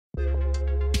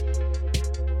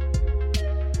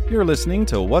You're listening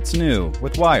to What's New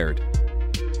with Wired.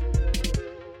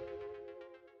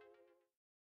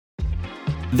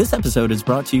 This episode is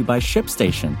brought to you by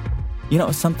ShipStation. You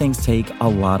know, some things take a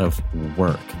lot of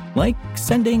work, like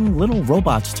sending little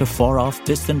robots to far-off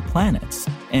distant planets.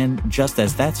 And just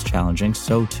as that's challenging,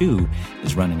 so too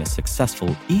is running a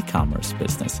successful e-commerce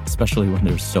business, especially when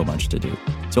there's so much to do.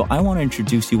 So I want to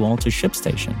introduce you all to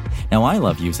ShipStation. Now, I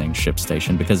love using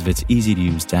ShipStation because of its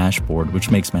easy-to-use dashboard,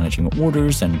 which makes managing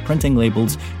orders and printing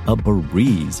labels a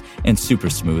breeze and super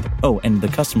smooth. Oh, and the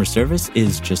customer service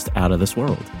is just out of this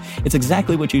world. It's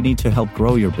exactly what you need to help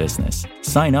grow your business.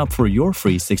 Sign up for your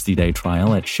free 60-day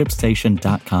trial at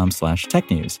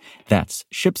shipstation.com/technews. That's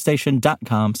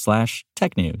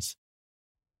shipstation.com/technews.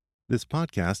 This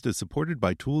podcast is supported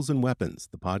by Tools and Weapons,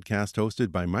 the podcast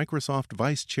hosted by Microsoft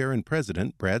Vice Chair and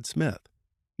President Brad Smith.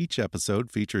 Each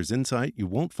episode features insight you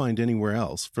won't find anywhere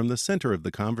else from the center of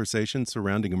the conversation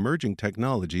surrounding emerging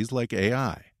technologies like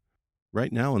AI.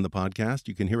 Right now on the podcast,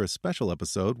 you can hear a special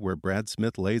episode where Brad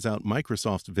Smith lays out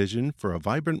Microsoft's vision for a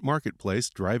vibrant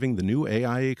marketplace driving the new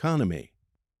AI economy.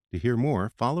 To hear more,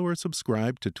 follow or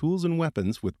subscribe to Tools and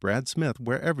Weapons with Brad Smith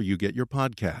wherever you get your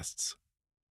podcasts.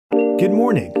 Good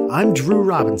morning, I'm Drew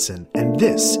Robinson, and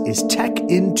this is Tech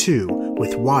in 2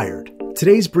 with Wired.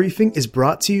 Today's briefing is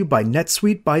brought to you by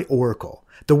NetSuite by Oracle,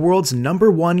 the world's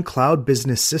 #1 cloud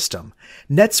business system.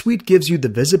 NetSuite gives you the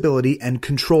visibility and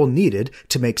control needed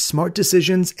to make smart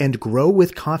decisions and grow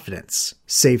with confidence.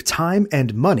 Save time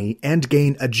and money and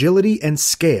gain agility and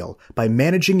scale by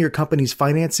managing your company's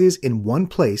finances in one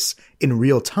place in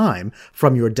real time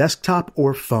from your desktop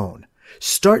or phone.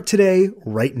 Start today,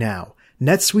 right now.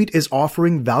 NetSuite is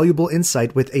offering valuable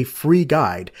insight with a free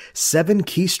guide, 7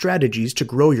 key strategies to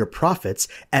grow your profits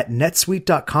at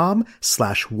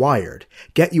netsuite.com/wired.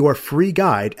 Get your free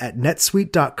guide at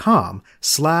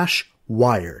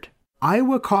netsuite.com/wired.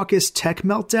 Iowa Caucus Tech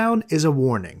Meltdown is a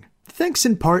warning. Thanks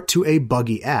in part to a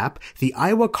buggy app, the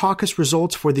Iowa caucus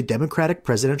results for the Democratic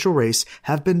presidential race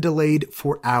have been delayed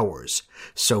for hours.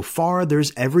 So far,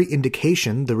 there's every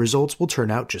indication the results will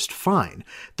turn out just fine.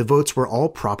 The votes were all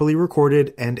properly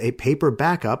recorded, and a paper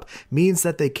backup means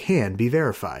that they can be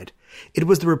verified. It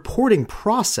was the reporting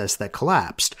process that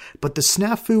collapsed, but the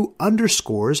snafu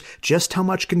underscores just how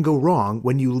much can go wrong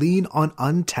when you lean on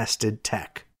untested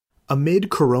tech. Amid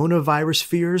coronavirus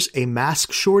fears, a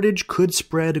mask shortage could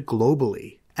spread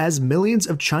globally. As millions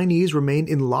of Chinese remain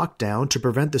in lockdown to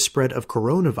prevent the spread of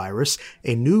coronavirus,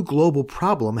 a new global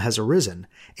problem has arisen: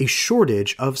 a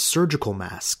shortage of surgical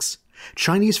masks.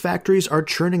 Chinese factories are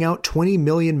churning out 20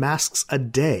 million masks a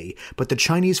day, but the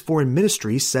Chinese Foreign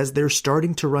Ministry says they're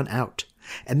starting to run out.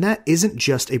 And that isn't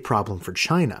just a problem for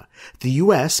China. The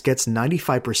US gets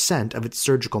 95% of its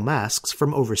surgical masks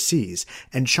from overseas,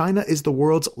 and China is the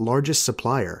world's largest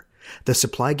supplier. The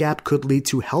supply gap could lead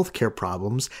to healthcare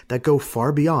problems that go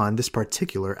far beyond this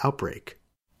particular outbreak.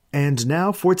 And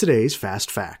now for today's fast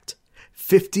fact.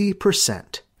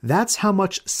 50%. That's how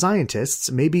much scientists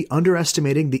may be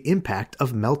underestimating the impact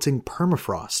of melting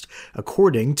permafrost,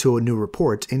 according to a new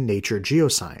report in Nature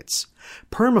Geoscience.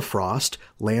 Permafrost,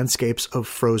 landscapes of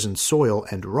frozen soil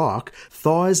and rock,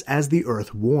 thaws as the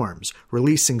Earth warms,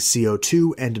 releasing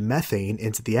CO2 and methane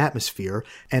into the atmosphere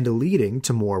and leading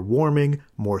to more warming,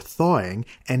 more thawing,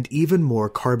 and even more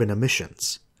carbon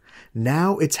emissions.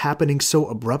 Now it's happening so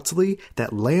abruptly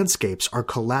that landscapes are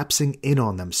collapsing in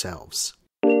on themselves.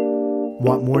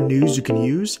 Want more news you can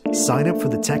use? Sign up for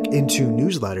the Tech Into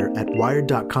newsletter at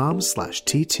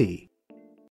wired.com/TT.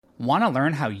 Want to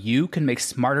learn how you can make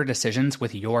smarter decisions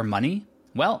with your money?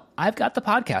 Well, I've got the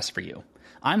podcast for you.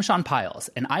 I'm Sean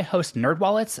Piles, and I host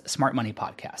NerdWallet's Smart Money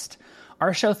Podcast.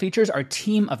 Our show features our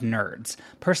team of nerds,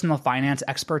 personal finance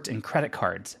experts in credit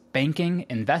cards, banking,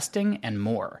 investing, and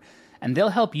more. And they'll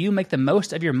help you make the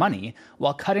most of your money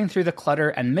while cutting through the clutter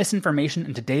and misinformation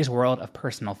in today's world of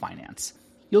personal finance.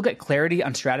 You'll get clarity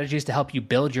on strategies to help you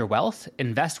build your wealth,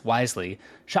 invest wisely,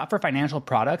 shop for financial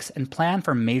products, and plan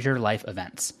for major life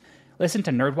events. Listen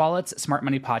to NerdWallet's Smart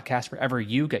Money Podcast wherever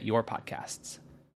you get your podcasts.